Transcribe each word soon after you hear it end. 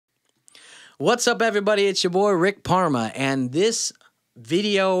What's up, everybody? It's your boy, Rick Parma, and this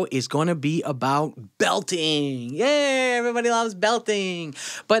video is going to be about belting. Yay, everybody loves belting,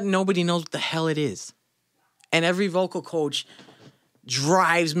 but nobody knows what the hell it is. And every vocal coach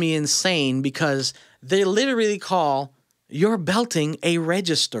drives me insane because they literally call your belting a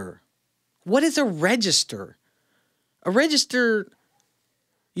register. What is a register? A register...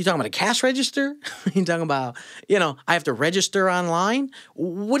 You talking about a cash register? You talking about, I have to register online?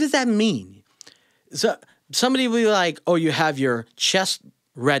 What does that mean? So somebody will be like, oh, you have your chest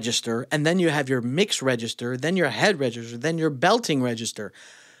register, and then you have your mix register, then your head register, then your belting register.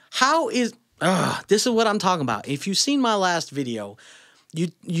 This is what I'm talking about. If you've seen my last video,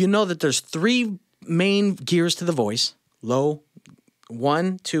 you know that there's three main gears to the voice: low,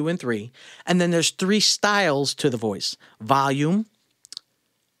 1, 2, and 3. And then there's 3 styles to the voice: volume,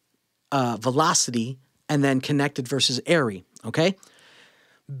 velocity, and then connected versus airy, okay?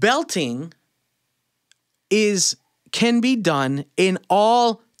 Belting can be done in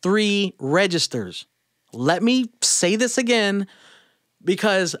all 3 registers. Let me say this again,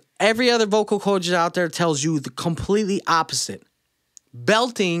 because every other vocal coach out there tells you the completely opposite.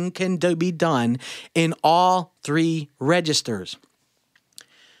 Belting can be done in all 3 registers.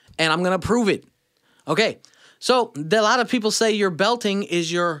 And I'm going to prove it. Okay. So a lot of people say your belting is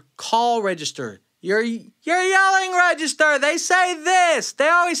your call register, your yelling register. They say this. They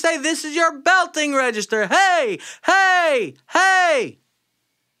always say this is your belting register. Hey, hey, hey.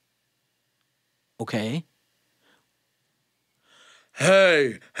 Okay.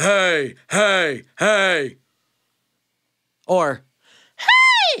 Hey, hey, hey, hey. Or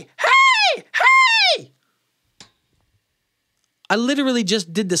hey, hey, hey. I literally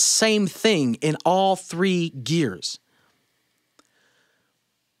just did the same thing in all 3 gears.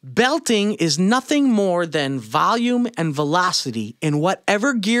 Belting is nothing more than volume and velocity in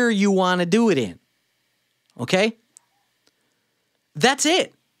whatever gear you want to do it in. Okay? That's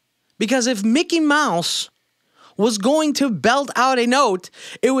it. Because if Mickey Mouse was going to belt out a note,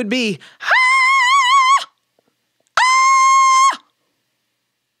 it would be ah! Ah!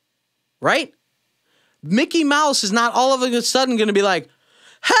 Right? Mickey Mouse is not all of a sudden going to be like,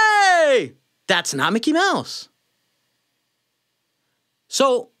 hey, that's not Mickey Mouse.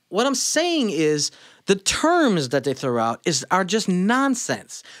 So what I'm saying is the terms that they throw out are just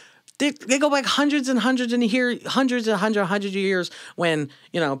nonsense. They go back hundreds and hundreds of years when,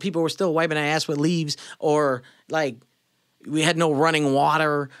 people were still wiping their ass with leaves, or like we had no running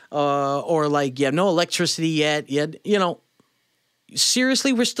water, or like you have no electricity yet.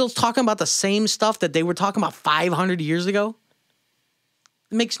 Seriously, we're still talking about the same stuff that they were talking about 500 years ago?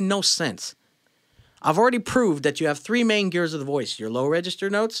 It makes no sense. I've already proved that you have 3 main gears of the voice: your low register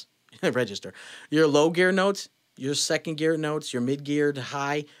notes, your low gear notes, your second gear notes, your mid gear to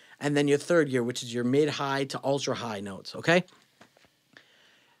high, and then your third gear, which is your mid high to ultra high notes, okay?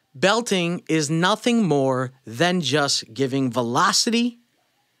 Belting is nothing more than just giving velocity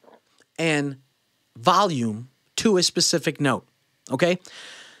and volume to a specific note. Okay?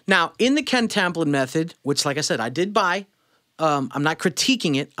 Now, in the Ken Tamplin method, which, like I said, I did buy, I'm not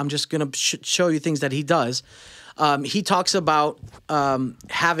critiquing it. I'm just going to show you things that he does. He talks about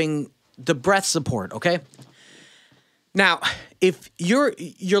having the breath support, okay? Now, if your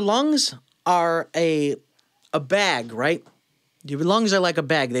lungs are a bag, right? Your lungs are like a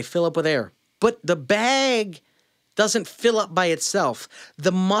bag. They fill up with air. But the bag doesn't fill up by itself.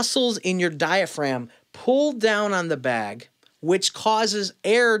 The muscles in your diaphragm pull down on the bag, which causes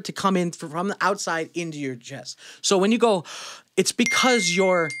air to come in from the outside into your chest. So when you go, it's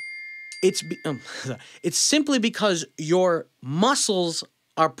simply because your muscles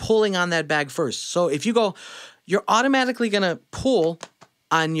are pulling on that bag first. So if you go, you're automatically going to pull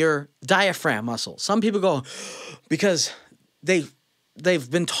on your diaphragm muscle. Some people go, because they've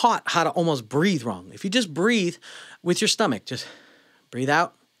been taught how to almost breathe wrong. If you just breathe with your stomach, just breathe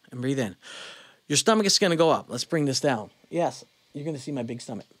out and breathe in. Your stomach is going to go up. Let's bring this down. Yes, you're going to see my big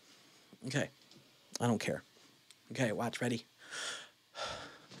stomach. Okay. I don't care. Okay, watch. Ready?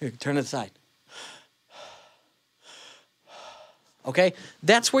 Here, turn to the side. Okay?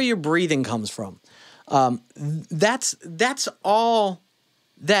 That's where your breathing comes from. That's all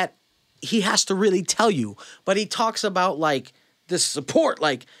that he has to really tell you. But he talks about, like, this support.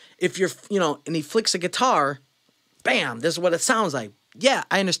 Like, if you're, and he flicks a guitar, bam, this is what it sounds like. Yeah,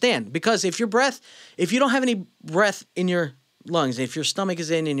 I understand. Because if you don't have any breath in your lungs, if your stomach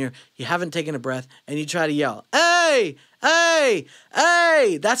is in and you haven't taken a breath and you try to yell, hey, hey,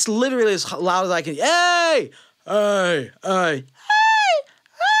 hey, that's literally as loud as I can. Hey, hey, hey, hey,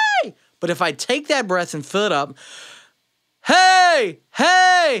 hey. But if I take that breath and fill it up, hey,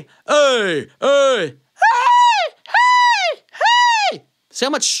 hey, hey, hey, hey. See how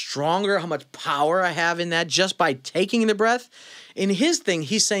much stronger, how much power I have in that just by taking the breath? In his thing,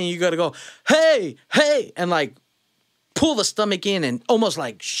 he's saying you got to go, hey, hey, and like pull the stomach in and almost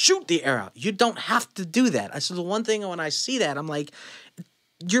like shoot the air out. You don't have to do that. I said the one thing when I see that, I'm like,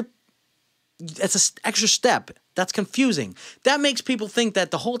 it's an extra step. That's confusing. That makes people think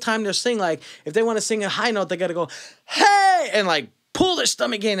that the whole time they're singing, like, if they want to sing a high note, they got to go, hey, and like pull their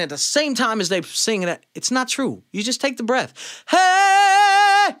stomach in at the same time as they sing it. It's not true. You just take the breath.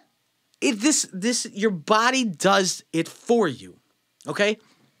 Hey! Your body does it for you. Okay?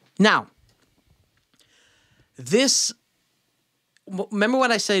 Now, remember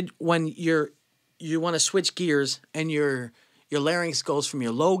what I said when you want to switch gears and your larynx goes from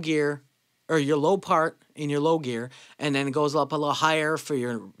your low gear or your low part in your low gear, and then it goes up a little higher for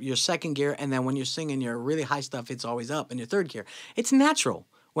your second gear, and then when you're singing your really high stuff, it's always up in your third gear. It's natural.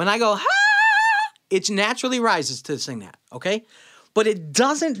 When I go, it naturally rises to sing that, okay? But it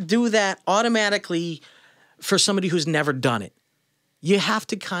doesn't do that automatically for somebody who's never done it. You have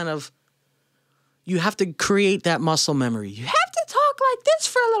to create that muscle memory. You have to talk like this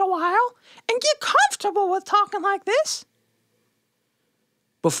for a little while and get comfortable with talking like this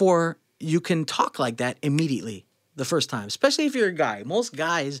before you can talk like that immediately the first time, especially if you're a guy. Most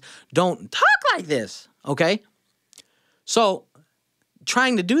guys don't talk like this, okay? So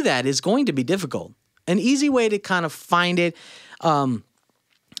trying to do that is going to be difficult. An easy way to kind of find it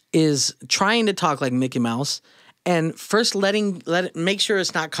is trying to talk like Mickey Mouse and first make sure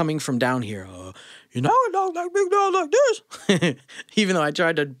it's not coming from down here. You know, talk like Big Dog like this. Even though I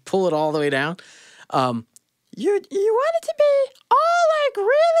tried to pull it all the way down. You want it to be all like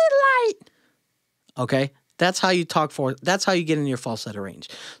really light. Okay? That's how you talk that's how you get in your falsetto range.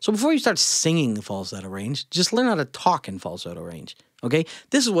 So before you start singing the falsetto range, just learn how to talk in falsetto range. Okay?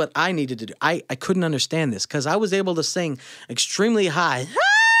 This is what I needed to do. I couldn't understand this because I was able to sing extremely high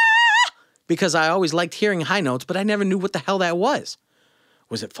because I always liked hearing high notes, but I never knew what the hell that was.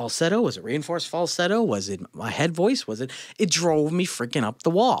 Was it falsetto? Was it reinforced falsetto? Was it my head voice? It drove me freaking up the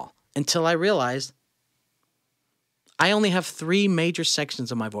wall until I realized I only have 3 major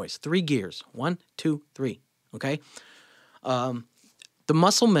sections of my voice, 3 gears, 1, 2, 3, okay? The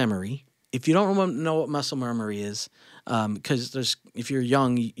muscle memory, if you don't know what muscle memory is, because if you're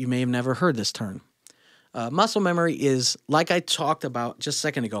young, you may have never heard this term. Muscle memory is, like I talked about just a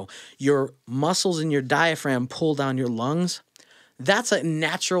second ago, your muscles in your diaphragm pull down your lungs. That's a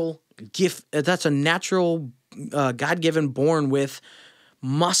natural gift. That's a natural, God-given, born with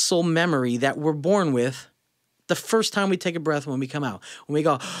muscle memory that we're born with the first time we take a breath when we come out. When we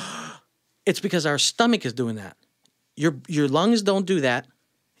go, it's because our stomach is doing that. Your lungs don't do that.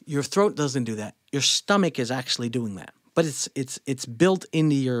 Your throat doesn't do that. Your stomach is actually doing that. But it's built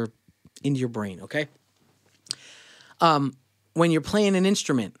into your brain, okay? When you're playing an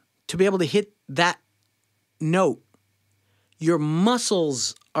instrument, to be able to hit that note, your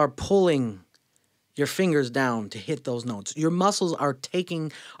muscles are pulling your fingers down to hit those notes. Your muscles are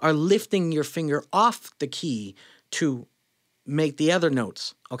lifting your finger off the key to make the other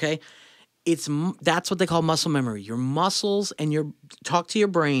notes, okay? That's what they call muscle memory. Your muscles and talk to your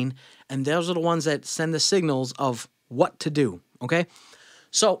brain, and those are the ones that send the signals of what to do, okay?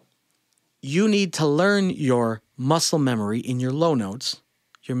 So you need to learn your muscle memory in your low notes,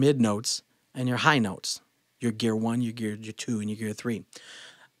 your mid notes, and your high notes. Your gear 1, your gear 2, and your gear 3.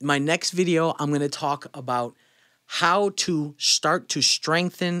 My next video, I'm going to talk about how to start to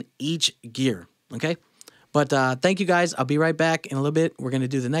strengthen each gear, okay? But thank you, guys. I'll be right back in a little bit. We're going to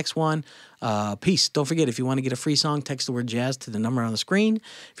do the next one. Peace. Don't forget, if you want to get a free song, text the word jazz to the number on the screen.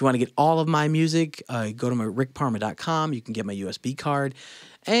 If you want to get all of my music, go to my rickparma.com. You can get my USB card.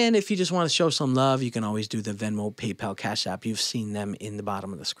 And if you just want to show some love, you can always do the Venmo, PayPal, Cash App. You've seen them in the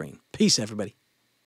bottom of the screen. Peace, everybody.